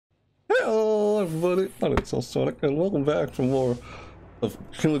everybody? My name's Sonic, and welcome back for more of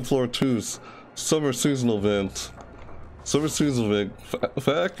Kickin Floor 2's Summer Seasonal Event. Summer Seasonal Event,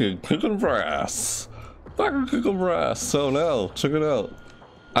 back in Kickin Brass. Back in Kickin Brass. So now, check it out.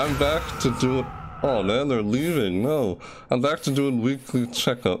 I'm back to do it. Oh man, they're leaving. No. I'm back to doing weekly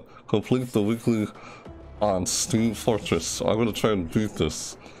checkup. Complete the weekly on Steam Fortress. So I'm gonna try and beat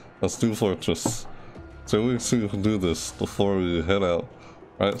this on Steam Fortress. So we can see if we can do this before we head out.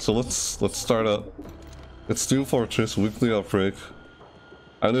 Alright, so let's start up. It's Steam Fortress, Weekly Outbreak.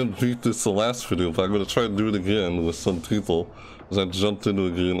 I didn't beat this the last video, but I'm gonna try to do it again with some people. As I jumped into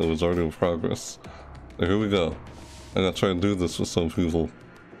it again, it was already in progress. And here we go. I'm gonna try and do this with some people.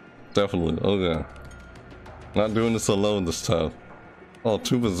 Definitely, oh yeah. Not doing this alone this time. Oh,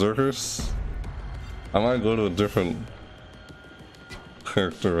 2 berserkers? I might go to a different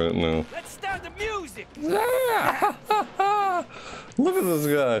character right now. Let's start the music! Yeah! Look at this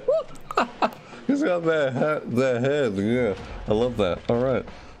guy! He's got that head, yeah. I love that. Alright.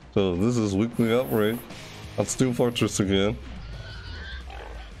 So this is Weekly Outbreak on Steam Fortress again.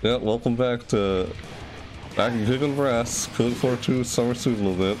 Yeah, welcome back to in Kickin Brass, Kickin Floor 2 Summer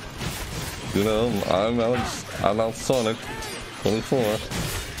Seasonal Event. You know, I'm Alex Sonic, 24.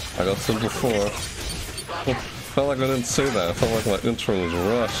 I got Simple 4. Felt like I didn't say that. I felt like my intro was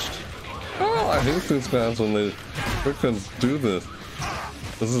rushed. Oh, I hate these guys when they freaking do this.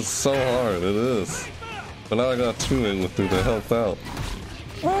 This is so hard, it is. But now I got 2 in with me to help out.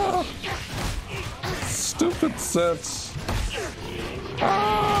 Ah, stupid sets.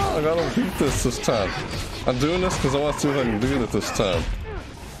 Ah, I gotta beat this time. I'm doing this because I want to see if I can beat it this time.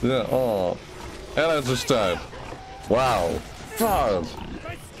 Yeah, oh. And I just died. Wow. God.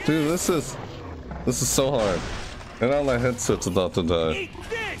 Dude, this is so hard. And now my headset's about to die.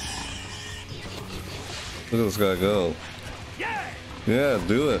 Look at this guy go. Yeah,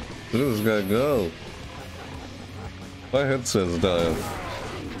 do it. Look at this guy go. My headset's dying.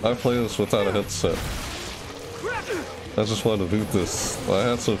 I play this without a headset. I just wanted to beat this. I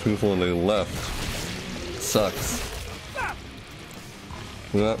had some people and they left. Sucks.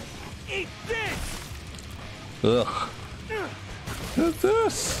 Yeah. Ugh. Look at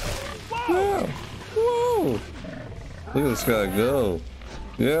this. Yeah. Whoa. Look at this guy go.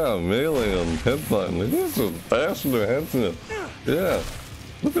 Yeah, melee him, headbutting. He's a bastard headset. Yeah.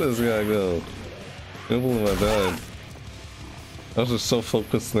 Look at this guy go. I can't believe I died. I was just so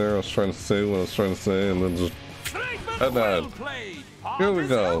focused there. I was trying to say what I was trying to say and then just I died. Here we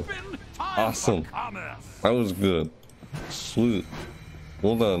go. Awesome. That was good. Sweet.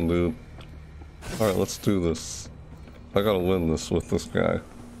 Well done, dude. Alright, let's do this. I gotta win this with this guy.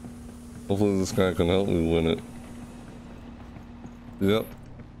 Hopefully this guy can help me win it. Yep.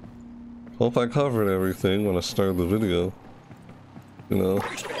 Hope I covered everything when I started the video. You know.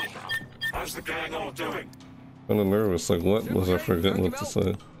 How's the gang all doing? Kinda nervous, like what? Was I forgetting what to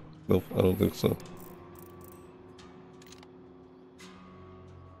say? Nope, I don't think so.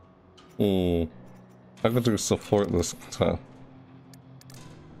 I could do support this time.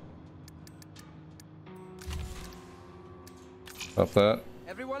 Got that.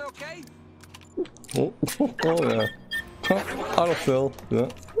 Everyone okay? Oh, oh yeah. Autofill, yeah.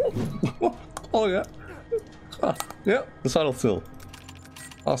 Oh yeah. Yeah, it's autofill.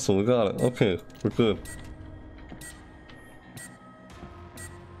 Awesome, we got it. Okay, we're good.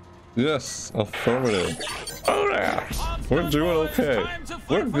 Yes, affirmative. Oh yeah, we're doing okay.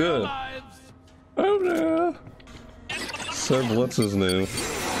 We're good. Oh yeah. Said what's his name?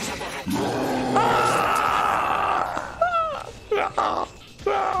 No.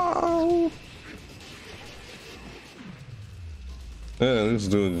 Yeah, he's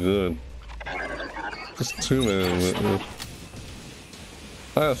doing good. Just 2 man.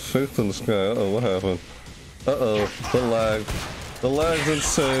 I have faith in this guy. Uh-oh, what happened? Uh-oh, the lag. The lag's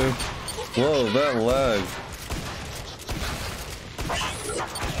insane. Whoa, that lag.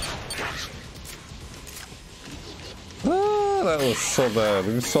 Ah, that was so bad.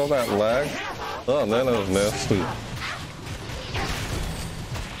 You saw that lag? Oh man, that was nasty.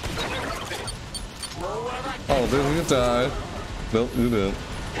 Oh, did you die? Nope, you didn't.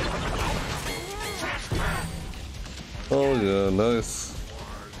 Oh yeah, nice.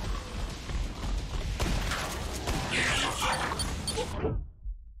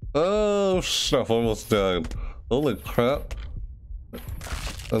 Oh stuff, almost died. Holy crap.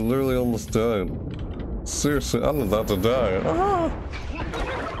 I literally almost died. Seriously, I'm about to die. Ah!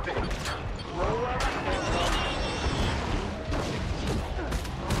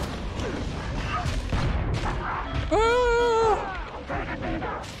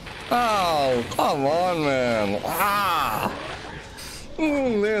 Ah! Oh, come on, man. Ah!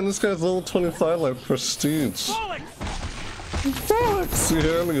 Man, Man, this guy's level 25 like prestige. Frolics! You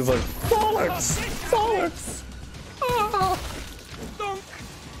hear me? He's like, Frolics! Frolics! Ah.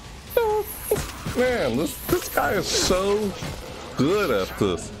 Man, this guy is so good at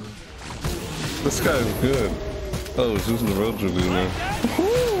this. This guy is good. Oh, he's using the road review now.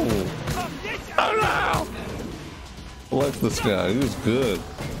 Oh no! I like this guy. He's good.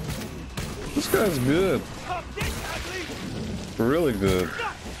 This guy's good. Really good.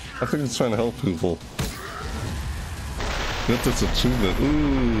 I think he's trying to help people. Get this achievement.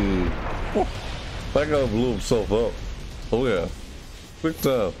 Ooh. Oh, that guy blew himself up. Oh yeah. Quick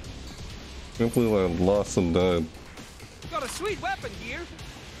time. Can't believe I lost and died. Got a sweet weapon here.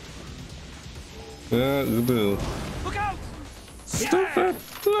 Yeah, you do. Look out! Stupid!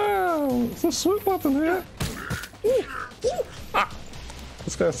 No! It's a sweet weapon here. Ah.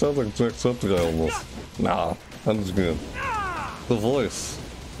 This guy sounds like Jacksepticeye almost. Nah, that is good. The voice.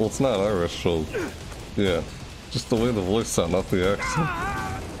 Well, it's not Irish, so yeah. Just the way the voice sounds, not the accent.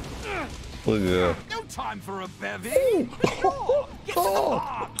 Oh yeah. No time for a bevy.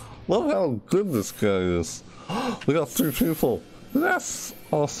 Oh, love how good this guy is. We got 3 people. That's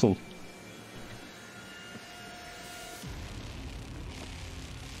awesome.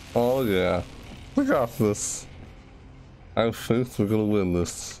 Oh yeah, we got this. I have faith we're gonna win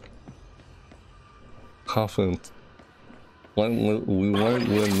this. Confident. We might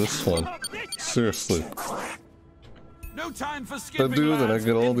win this one. Seriously. No time for If I skipping, do, then I lads.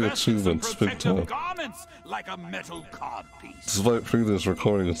 get all the Invest in some achievements big protective time. garments like a metal cod piece. Despite previous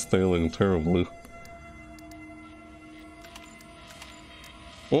recording is failing terribly.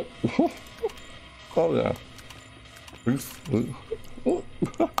 Oh, oh yeah.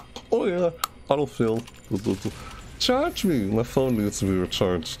 Oh yeah. Autofill. Charge me! My phone needs to be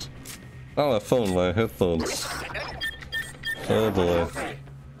recharged. Not my phone, my headphones. Oh boy.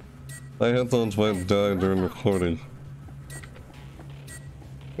 My headphones might die during recording.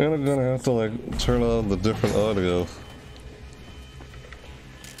 And I'm gonna have to like turn on the different audio.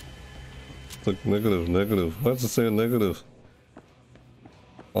 It's like negative, negative. Why does it say negative?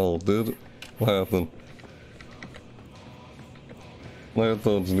 Oh, dude. What happened? My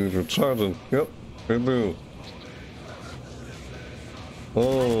headphones need recharging. Yep, they do.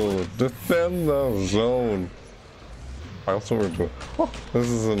 Oh, defend the zone. That's what we're doing. Oh, this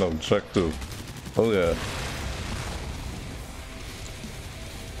is an objective. Oh yeah.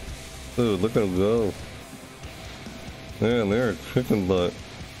 Dude, look at him go. Man, they're kicking butt.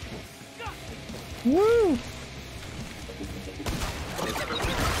 Woo!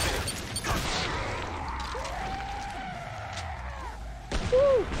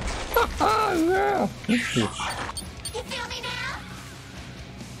 Woo! Ha yeah! You feel me now?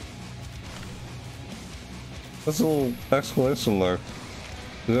 That's a little exclamation mark.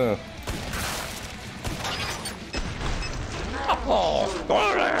 Yeah. Oh,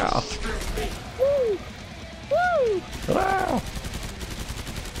 yeah! Woo! Woo! Ah!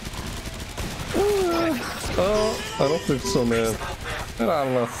 Oh, I don't think so, man. Get out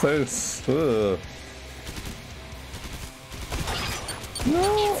of my face. Ugh.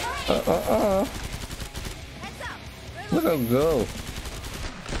 No! Look at him go.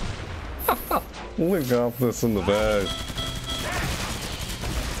 We got this in the bag.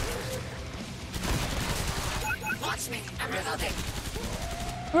 Watch me, I'm reloading.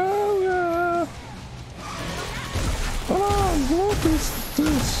 Oh yeah! Come on, blow up these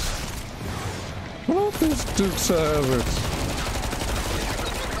dukes. Blow up these dukes of hazards.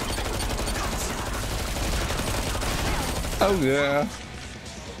 Oh yeah!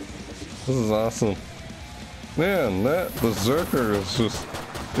 This is awesome. Man, that Berserker is just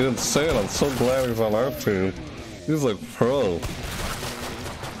insane. I'm so glad he's on our team. He's like pro.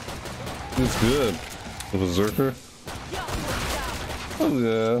 He's good. The Berserker. Oh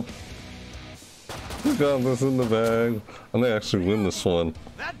yeah. We got this in the bag. I may actually win this one.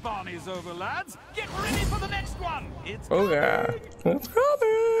 That Barney's over, lads. Get ready for the next one. It's Oh yeah. It's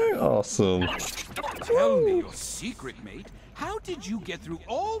coming. Awesome. Tell me your secret, mate. How did you get through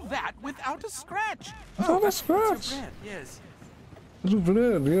all that without a scratch? Without a scratch. Bread, yes.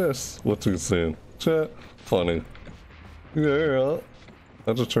 Bread, yes. What's he saying? Chat. Funny. Yeah.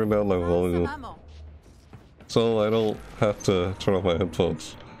 I just turned down my volume, so I don't have to turn off my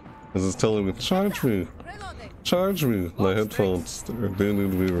headphones. This is telling me, charge me. Charge me. My headphones, they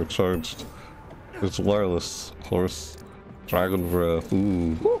need to be recharged. It's wireless, of course. Dragon Breath.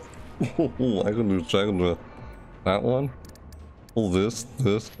 Ooh. I can do Dragon Breath. That one? Oh, this.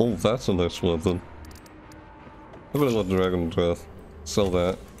 Oh, that's a nice weapon. I'm gonna go Dragon Breath. Sell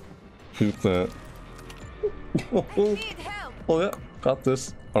that. Keep that. Oh yeah. got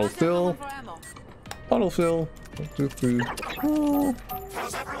this. Autofill. Autofill. 1, 2, 3. Oh.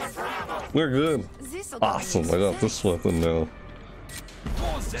 We're good. Awesome. I got this weapon now.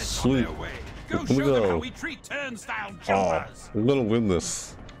 Sweet. Here we go. Oh, we're gonna win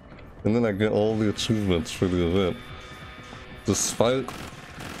this. And then I get all the achievements for the event. Despite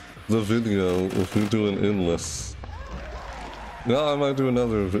the video of me doing endless. Now I might do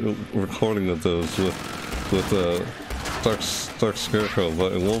another recording of those with Dark Scarecrow,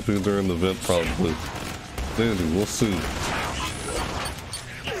 but it won't be during the event probably. Maybe, we'll see.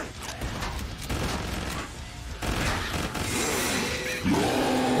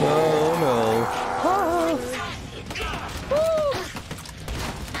 Oh no.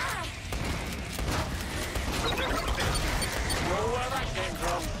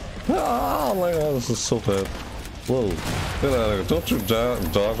 Oh my god, this is so bad. Whoa, get out of here. Don't you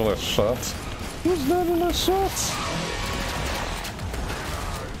dodge my shots. Who's dodging my shots?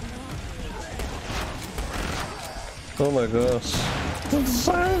 Oh my gosh.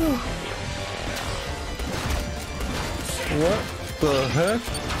 Insane. What the heck?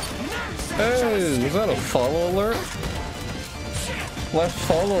 Hey, is that a follow alert? My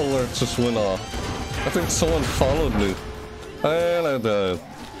follow alert just went off. I think someone followed me. And I died.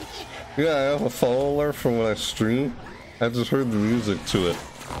 Yeah, I have a follow alert from when I stream. I just heard the music to it.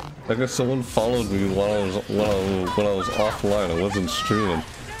 I guess someone followed me while I was offline. I wasn't streaming.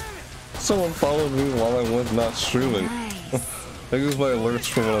 Someone followed me while I was not streaming. I use my alerts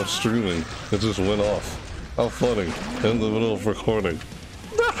from when I'm streaming. It just went off. How funny. In the middle of recording.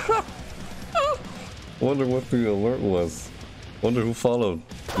 Wonder what the alert was. Wonder who followed.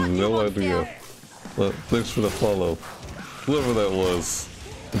 No idea. But thanks for the follow. Whoever that was.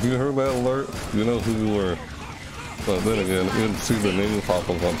 If you heard that alert, you know who you were. But then again, you didn't see the name pop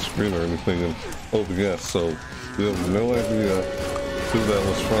up on screen or anything in OBS, so you have no idea who that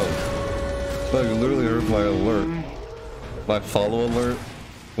was from. No, you literally heard my alert. My follow alert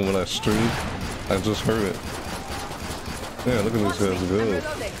from when I streamed. I just heard it. Yeah, look at these guys go.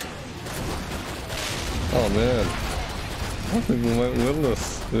 Oh man. I think we might win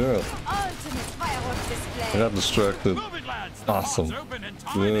this. Yeah. I got distracted. Awesome.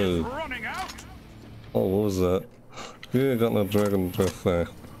 Yeah. Oh, what was that? Yeah, I got my dragon breath there.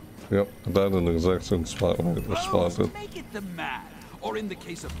 Yep, I died in the exact same spot when it responded. Make it the man. Or in the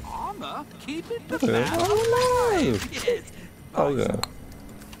case of armor, keep it the Okay, man. I'm alive! Yes. Oh yeah.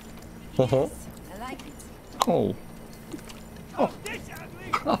 Uh-huh. Oh. Oh.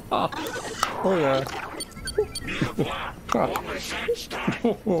 Oh yeah.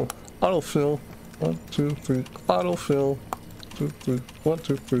 Autofill. 1, 2, 3. Autofill. 2, 3. 1,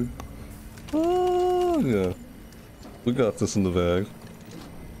 2, 3. Oh yeah. We got this in the bag.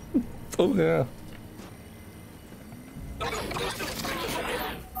 Oh yeah.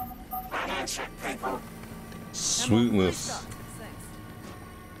 Sweetness.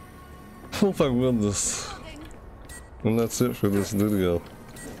 Hope I win this. And that's it for this video.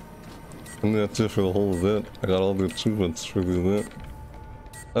 And that's it for the whole event. I got all the achievements for the event.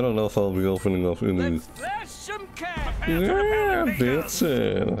 I don't know if I'll be opening up any. Yeah,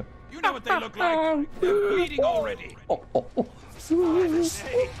 dancing. You know what they look like. They're bleeding already.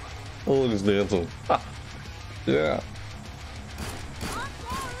 Oh, he's dancing. Ah. Yeah.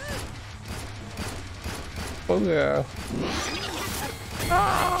 Oh yeah.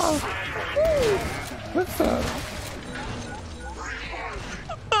 Ah. What's that?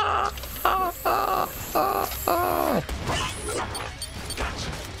 Ah. Ah. Ah. Ah. Ah.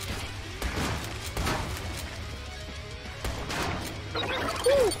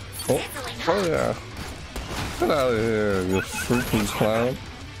 Oh, oh yeah. Get out of here, you freaking clown.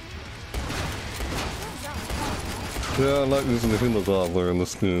 Yeah, I'm not using the hemogobbler in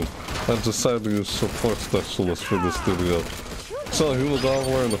this game. I decided to use support specialist for this video. Saw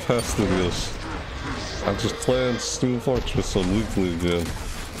hemogobbler in the past videos. I'm just playing Steam Fortress on Weekly again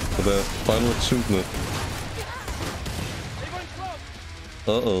for that final achievement.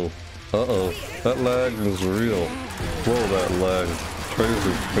 Uh-oh. Uh-oh. That lag is real. Whoa, that lag.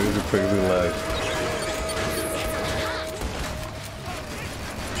 Crazy, crazy, crazy lag.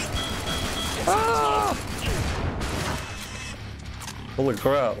 Ah! Holy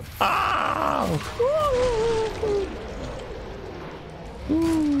crap. Ah!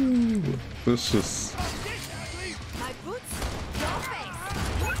 Ooh. Vicious.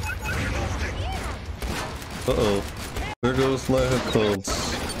 Uh-oh. There goes my headphones.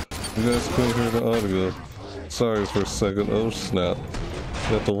 You guys couldn't hear the audio. Sorry for a second. Oh snap.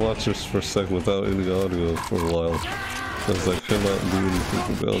 You have to watch this for a second without any audio for a while. Because I cannot do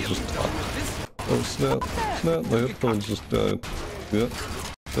anything. I'll just talk. Oh snap. Snap, my headphones just died. Yep.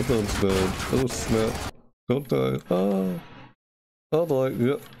 That one's dead. Oh snap. Don't die. Oh. Oh boy.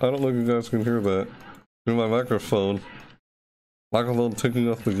 Yep. I don't know if you guys can hear that. Through my microphone. Microphone taking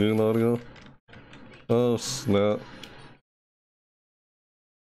off the game audio. Oh snap.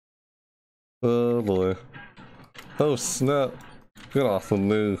 Oh boy. Oh snap. Get off the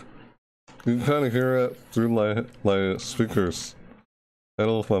new. You can kind of hear it through my speakers. I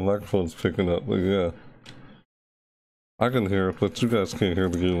don't know if my microphone's picking up, but yeah. I can hear it, but you guys can't hear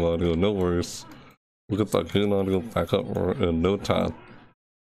the game audio. No worries. We'll get that game audio back up in no time.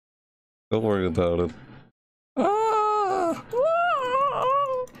 Don't worry about it. Ah!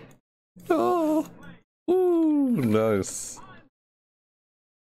 Oh! Ooh, nice.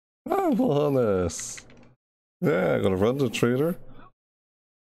 I'm honest. Yeah, I'm gonna run the trader.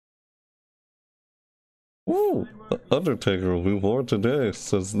 Ooh, Undertaker will be born today,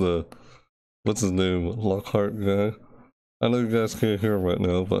 says the, what's his name, Lockhart guy. I know you guys can't hear him right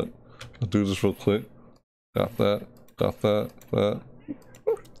now, but I'll do this real quick. Got that, that.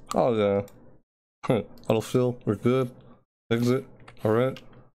 Oh yeah. Autofill, we're good. Exit, alright.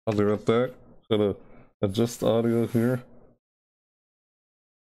 I'll be right back. Gonna adjust the audio here.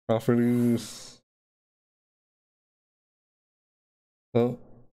 Properties. Oh,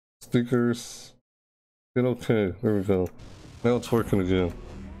 speakers. Hit okay, there we go. Now it's working again.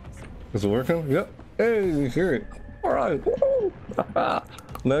 Is it working? Yep. Hey, you hear it. Alright.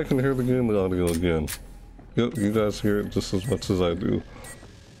 Now I can hear the game audio again. Yep, you guys hear it just as much as I do.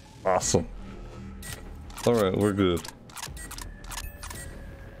 Awesome. Alright, we're good.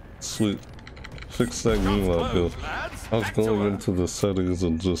 Sweet. Fix that game audio. I was going into the settings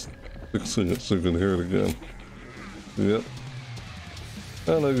and just fixing it so you can hear it again. Yep.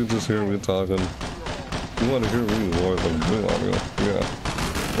 And I can just hear me talking. You want to hear me more than the game audio? Yeah,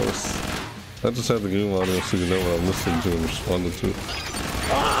 of course. I just had the game audio so you know what I'm listening to and responding to.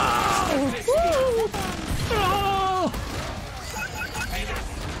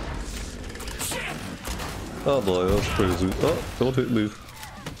 Oh boy, that was crazy. Oh, don't hit me.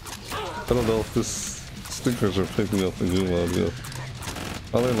 I don't know if this stickers are picking up the game audio.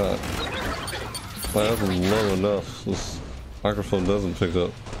 Oh, they're not. I have them low enough. This microphone doesn't pick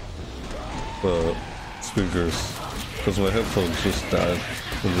up the speakers because my headphones just died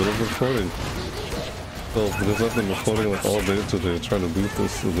in the middle of recording. So because I've been recording like all day today trying to beat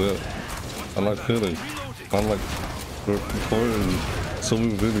this event. I'm not kidding. I'm like recording so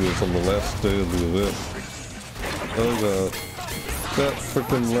many videos on the last day of the event. Oh god. That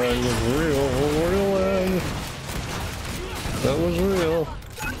freaking lag was real lag. That was real.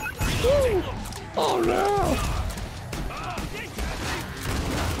 Woo! Oh no!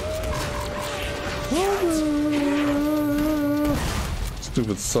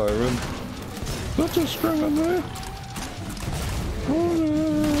 Stupid siren. Don't just scream at me.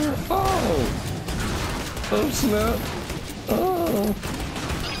 Oh! Oh snap! Oh!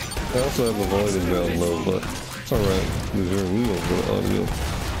 I also have the volume down low, but it's alright. You hear me over the audio.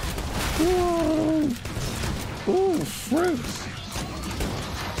 Whoa! Oh, friends!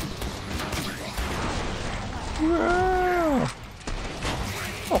 Yeah!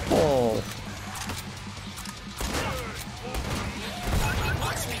 Oh!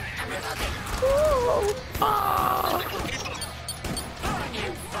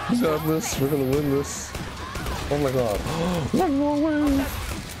 We got this, we're gonna win this. Oh my god. One more wave!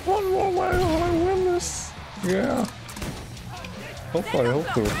 One more wave, I win this! Yeah! I hope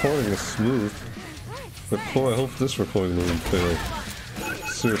the recording is smooth. I hope this recording doesn't fail.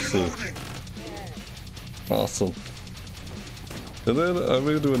 Seriously. Awesome. And then I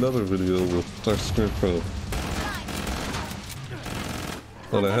may do another video with Dark Scarecrow.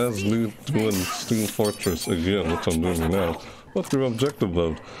 But it has me doing Steam Fortress again, which I'm doing now. But through objective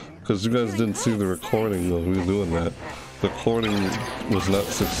mode. Because you guys didn't see the recording of me doing that. The recording was not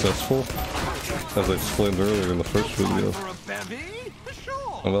successful, as I explained earlier in the first video.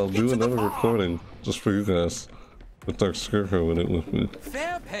 And I'll do another recording just for you guys with Dark Scarecrow in it with me.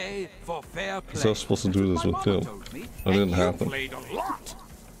 Fair pay for fair play. Because I was supposed to do this with him. It didn't happen.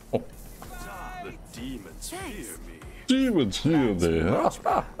 Oh. The demons fear me. Demons fear me.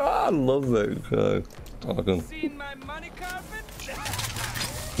 I love that guy talking. Seen my money carpet?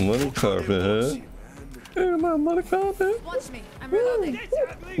 Money carpet, huh? Hey, my money carpet. Watch me. I'm reloading.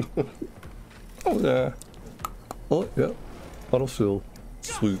 Oh yeah. Oh yeah. Autofill.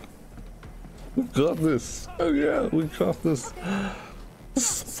 Sweet. We got this. Oh yeah, we got this.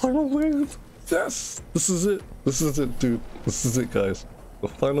 This is the final wave. Yes. This is it. This is it, dude. This is it, guys. The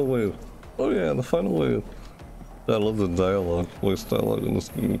final wave. Oh yeah, the final wave. I love the dialogue, voice dialogue in this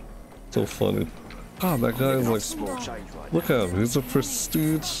game. So funny. God, that guy is like, Small change right look at him. He's a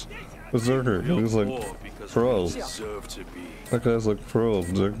prestige berserker. He's like pro. deserve to be. That guy's like pro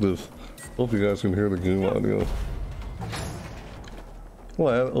objective. Hope you guys can hear the game audio.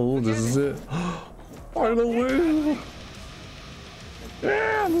 What? Oh, this is it. Final wave.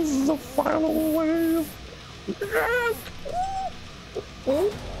 Yeah, this is the final wave. Yeah.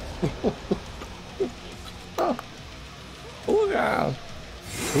 Oh yeah.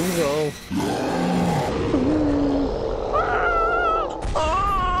 Here we go.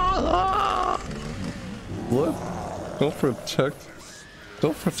 What?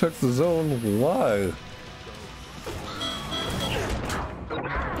 Don't protect the zone. Why?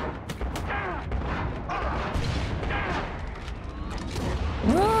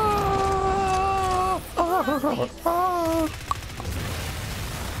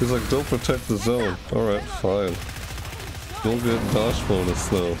 He's like, don't protect the zone. Alright, fine. Don't get dodge bonus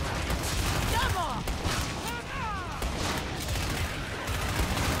though.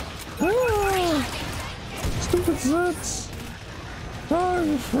 Stupid Zets! Die,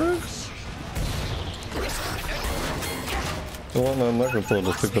 you freaks! I want my microphone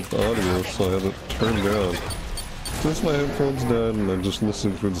to pick up the audio, so I had it turned down. Since my headphones died and I'm just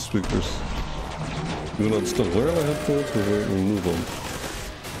listening through the speakers. Even though I'm still wearing my headphones, we're going to remove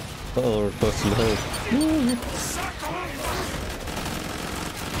them. Uh-oh, requesting help.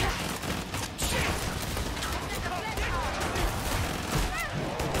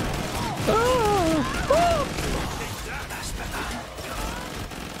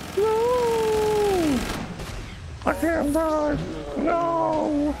 No! I can't die!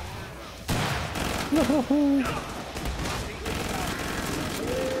 No! No!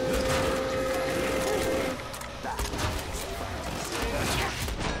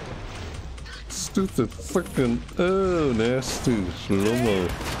 Stupid freaking nasty slow-mo.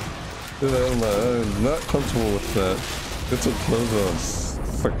 Get out of my eye. I'm not comfortable with that. Get some clothes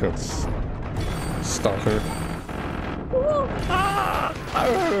on, freaking stalker.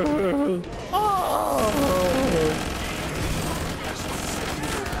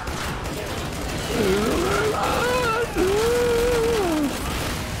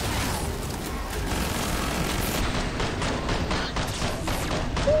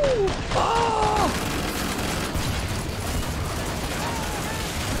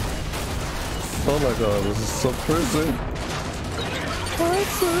 Oh my god, this is so crazy.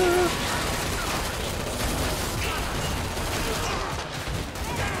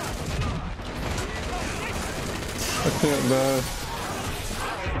 I can't die.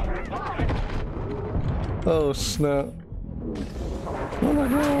 Oh snap. Oh my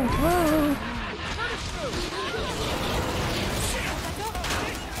god. Ah.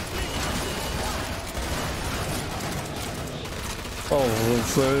 Oh,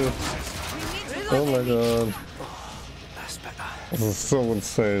 insane. Oh my god. This is so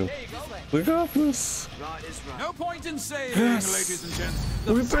insane. We got this. No point in saying, ladies and gents.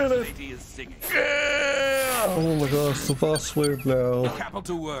 The We did fat it. lady is singing. Yeah! Oh my gosh, the boss wave now.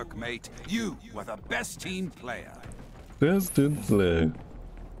 Capital work, mate. You were the best team player. Best in play,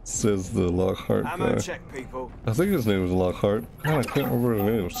 says the Lockhart Ammo guy. check, people. I think his name is Lockhart. God, I can't remember his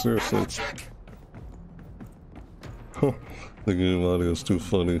name, seriously. The game audio is too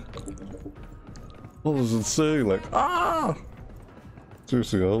funny. What was it saying? Like, ah!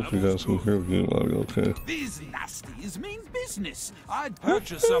 Seriously, I hope you guys can hear the game audio okay. These nasties mean business. I'd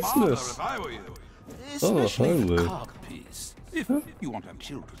purchase some armor if I were you. Especially the cog piece. If you want to have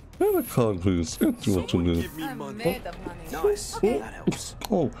children. And a cog piece. Get you what you do. Give me I'm money. made of money. Nice. That helps.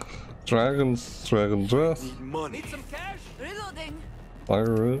 Oh, dragons, dragon breath, Need money. Reloading.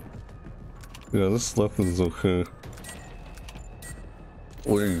 fire it. Yeah, this weapon's okay.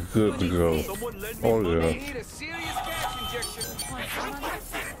 We're good to go. Someone lend me Oh money. yeah. Need a serious cash injection. If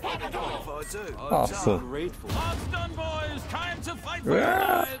I do. Awesome. I'm grateful. Job's done, boys. Time to fight for your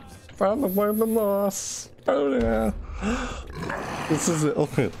Yeah! lives. Found the way the boss. Oh yeah. This is it.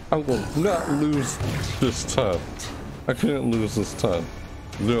 Okay, I'm gonna not lose this time. I can't lose this time.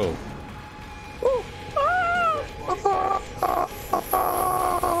 No.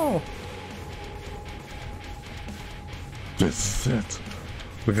 This is it.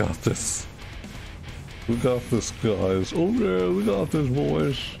 We got this. We got this, guys. Oh yeah, we got this,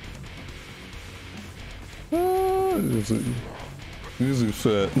 boys. Easy. Easy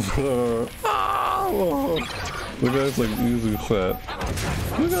fat. The guy's like easy fat.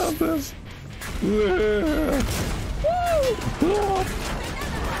 We got this. Yeah. Woo!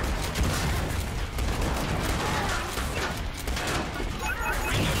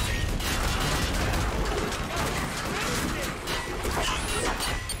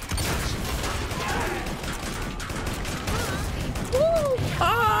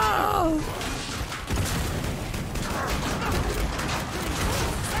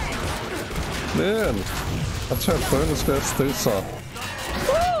 man. I tried to burn this guy's face off.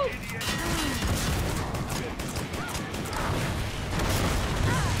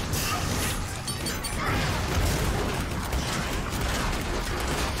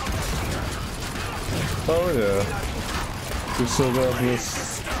 Oh yeah. We still got this.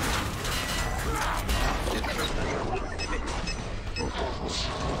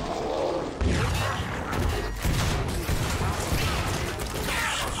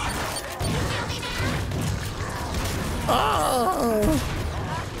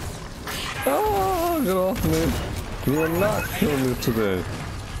 Oh, get off me. You will not kill me today.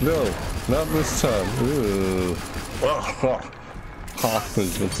 No, not this time. Ew.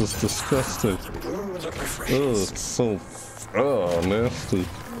 Coughing, it's just disgusting. Oh, it's so nasty.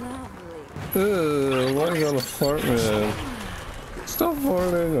 Ew, why you gotta fart, man? Stop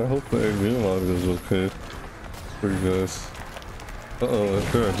farting. I hope the game audio is okay for you guys. Uh-oh,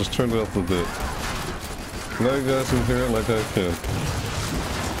 there, I just turned it up a bit. Now you guys can hear it like I can.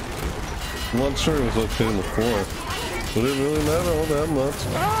 I'm not sure it was okay before, but it really matter all that much.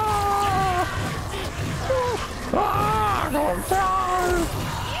 Don't die!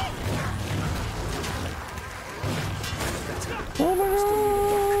 Oh my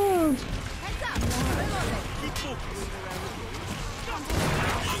god!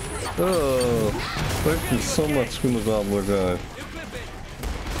 Oh, thank you so much, Hula Gobbler guy.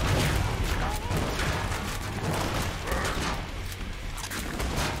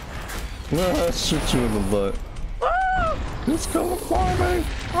 Nah, I shoot you in the butt. Ah! It's coming for me!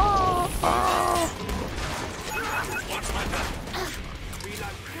 Ah! Ah!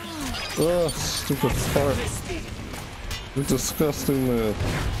 Ugh, stupid fart. You're disgusting, man.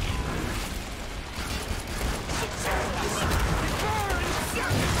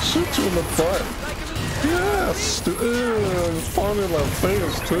 Shoot you in the butt. Yes! Ew, it's farting in my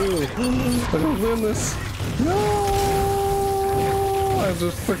face, too. I can win this. No! I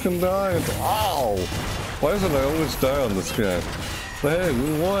just freaking died. Ow! Why isn't I always die on this guy? But hey,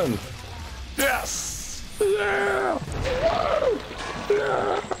 we won. Yes! Yeah! Woo!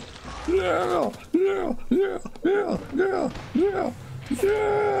 Yeah! Yeah! Yeah! Yeah! Yeah! Yeah! Yeah!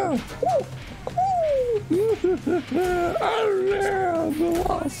 Yeah! Woo! Woo! Oh yeah! So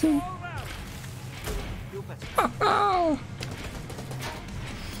awesome!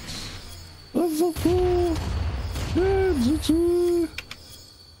 That's so cool! Yeah, GG!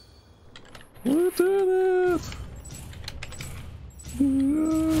 We did it!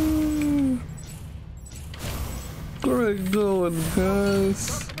 Yeah. Great going, guys!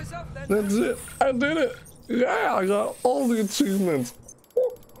 That's it! I did it! Yeah, I got all the achievements!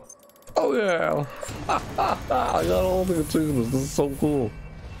 Oh yeah! I got all the achievements, this is so cool!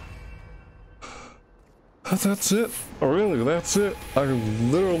 That's it! Really, that's it! I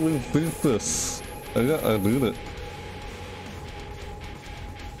literally beat this! I did it!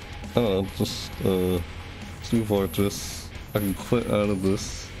 I don't know, just, Steam Fortress. I can quit out of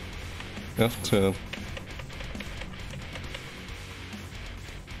this. F10.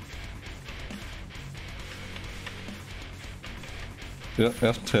 Yeah,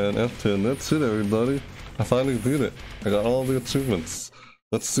 F10, F10. That's it, everybody. I finally did it. I got all the achievements.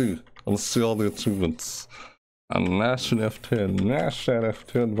 Let's see. Let's see all the achievements. I'm mashing F10. Mash that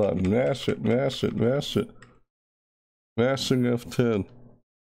F10 button. Mash it, mash it, mash it. Mashing F10.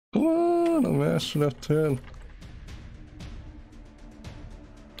 Come on, I'm mashing F10.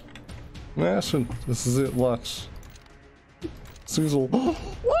 Mashing. This is it, watch. Cecil.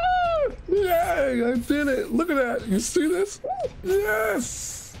 Yay, I did it! Look at that! You see this?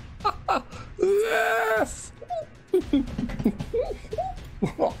 Yes! Yes! Yay!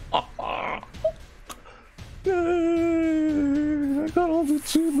 I got all the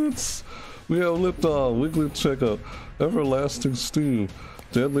achievements! We have Liftoff, Weekly Checkup, Everlasting Steam,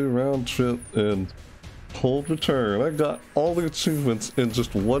 Deadly Round Trip, and Cold Return. I got all the achievements in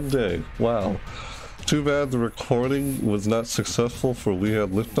just one day. Wow. Too bad the recording was not successful for We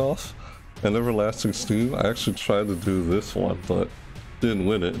Had Liftoff and Everlasting Steam. I actually tried to do this one, but didn't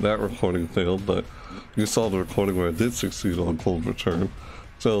win it. That recording failed, but you saw the recording where I did succeed on Cold Return.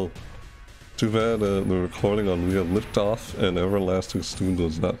 So, too bad the recording on We Had Liftoff and Everlasting Steam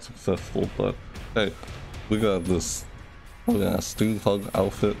was not successful, but hey, we got this. Oh yeah, Steam Hug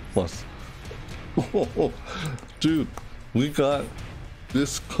outfit plus. Dude, we got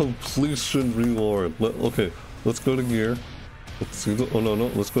this completion reward. Okay, let's go to gear. Let's see the, oh no,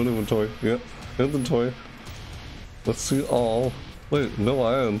 let's go to inventory. Yeah, inventory. Let's see all. Wait, no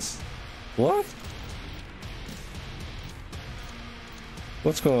ions. What?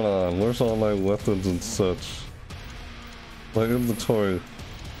 What's going on? Where's all my weapons and such? My inventory.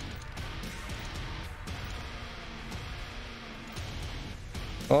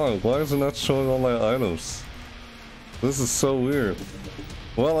 Oh, why is it not showing all my items? This is so weird.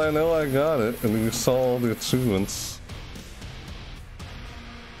 Well, I know I got it, and you saw all the achievements.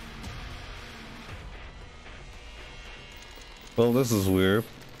 Well, this is weird.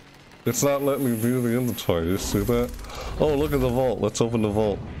 It's not letting me view the inventory. You see that? Oh, look at the vault. Let's open the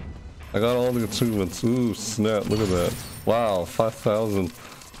vault. I got all the achievements. Ooh, snap. Look at that. Wow, 5,000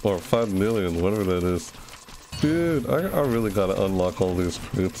 or 5 million, whatever that is. Dude, I really gotta unlock all these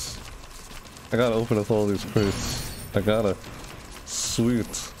crates. I gotta open up all these crates. I gotta.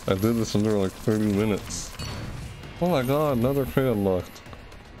 Sweet. I did this under like 30 minutes. Oh my god, another crate unlocked.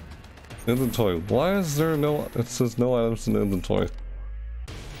 Inventory. Why is there no... It says no items in inventory.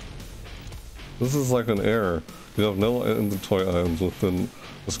 This is like an error. You have no inventory items within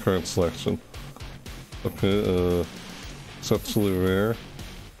this current selection. Okay, exceptionally rare.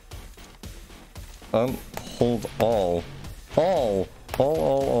 Hold all. All.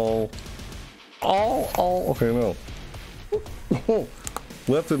 Okay, no.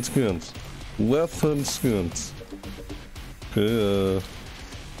 Weapon skins. Weapon skins. Okay,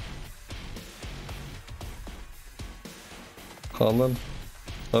 common.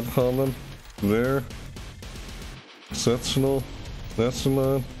 Uncommon. Rare. Exceptional.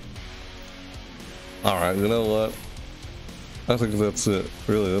 National. Alright, you know what? I think that's it.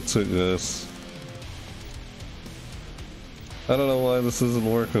 Really, that's it, guys. I don't know why this isn't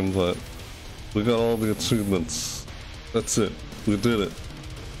working, but we got all the achievements. That's it. We did it.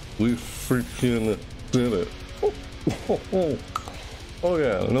 We freaking did it. Oh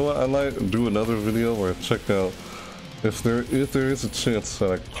yeah, you know what? I might do another video where I check out if there is a chance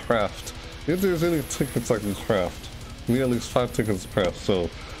that I craft. If there's any tickets I can craft. We need at least 5 tickets to craft, so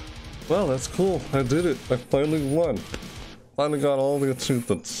well, that's cool. I did it. I finally won. Finally got all the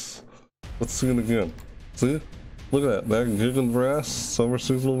achievements. Let's see it again. See? Look at that Kickin Brass summer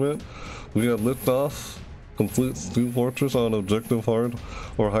seasonal event. We got liftoff. Complete Steel Fortress on objective hard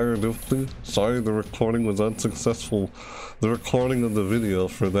or higher difficulty. Sorry, the recording was unsuccessful. The recording of the video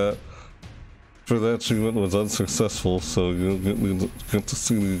for that achievement was unsuccessful, so you get to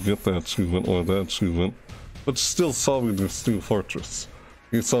see me get that achievement or that achievement. But you still saw me do Steel Fortress.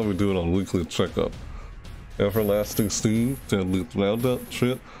 You saw me do it on Weekly Checkup. Everlasting Steam, Deadly Roundup,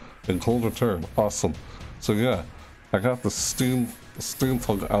 Trip, and Cold Return. Awesome. So yeah, I got the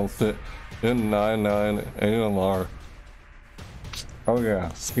steampunk outfit in 99 AMR. Oh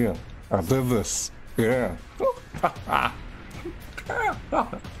yeah, skin. I did this. Yeah. Oh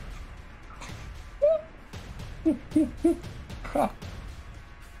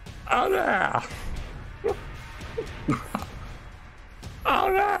yeah. Oh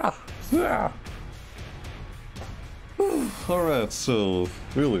yeah. Yeah. Alright, so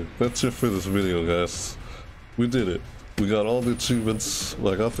really, that's it for this video, guys. We did it. We got all the achievements.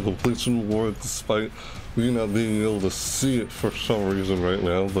 I got the completion reward despite me not being able to see it for some reason right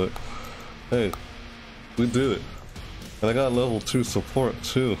now, but hey, we did it. And I got level 2 support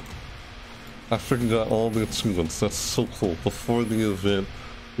too. I freaking got all the achievements. That's so cool. Before the event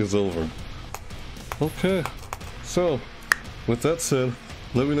is over. Okay, so with that said,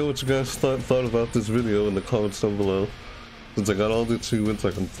 let me know what you guys thought about this video in the comments down below. Since I got all the achievements,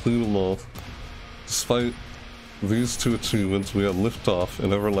 I completed them all. Despite these 2 achievements, we had Liftoff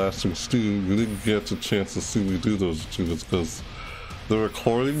and Everlasting Steam. You didn't get a chance to see me do those achievements because the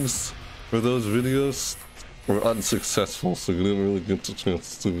recordings for those videos were unsuccessful, so you didn't really get the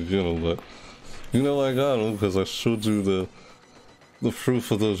chance to begin them. But you know I got them because I showed you the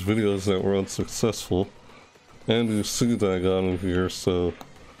proof of those videos that were unsuccessful. And you see that I got them here, so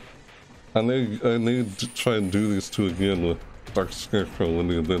I need to try and do these 2 again with Dark Scarecrow when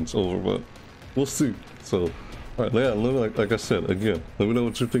the event's over, but we'll see. So, alright, yeah, like I said, again, let me know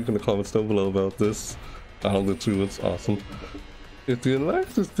what you think in the comments down below about this. All the achievements, awesome. If you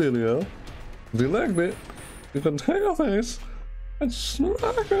liked this video, if you liked it, you can take your face and smack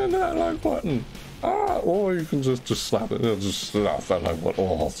that like button. Or you can just slap it, just slap that like button.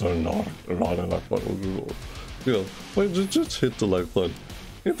 Oh, so not a like button. You know, wait, just hit the like button.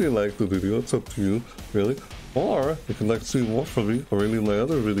 If you like the video, it's up to you, really. Or if you'd like to see more from me or any of my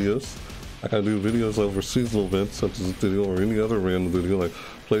other videos, like I do videos over seasonal events such as this video or any other random video like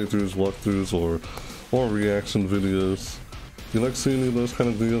playthroughs, walkthroughs, or reaction videos. If you like seeing any of those kind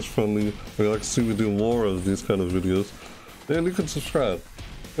of videos from me, or you like to see me do more of these kind of videos, then you can subscribe.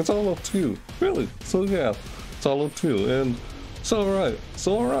 It's all up to you, really. So yeah, it's all up to you. And it's alright. It's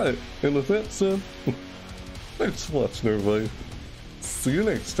alright. And with that said, thanks for watching, everybody. See you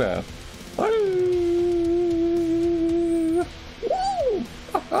next time. Bye! Woo!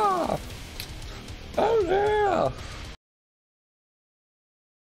 Oh yeah!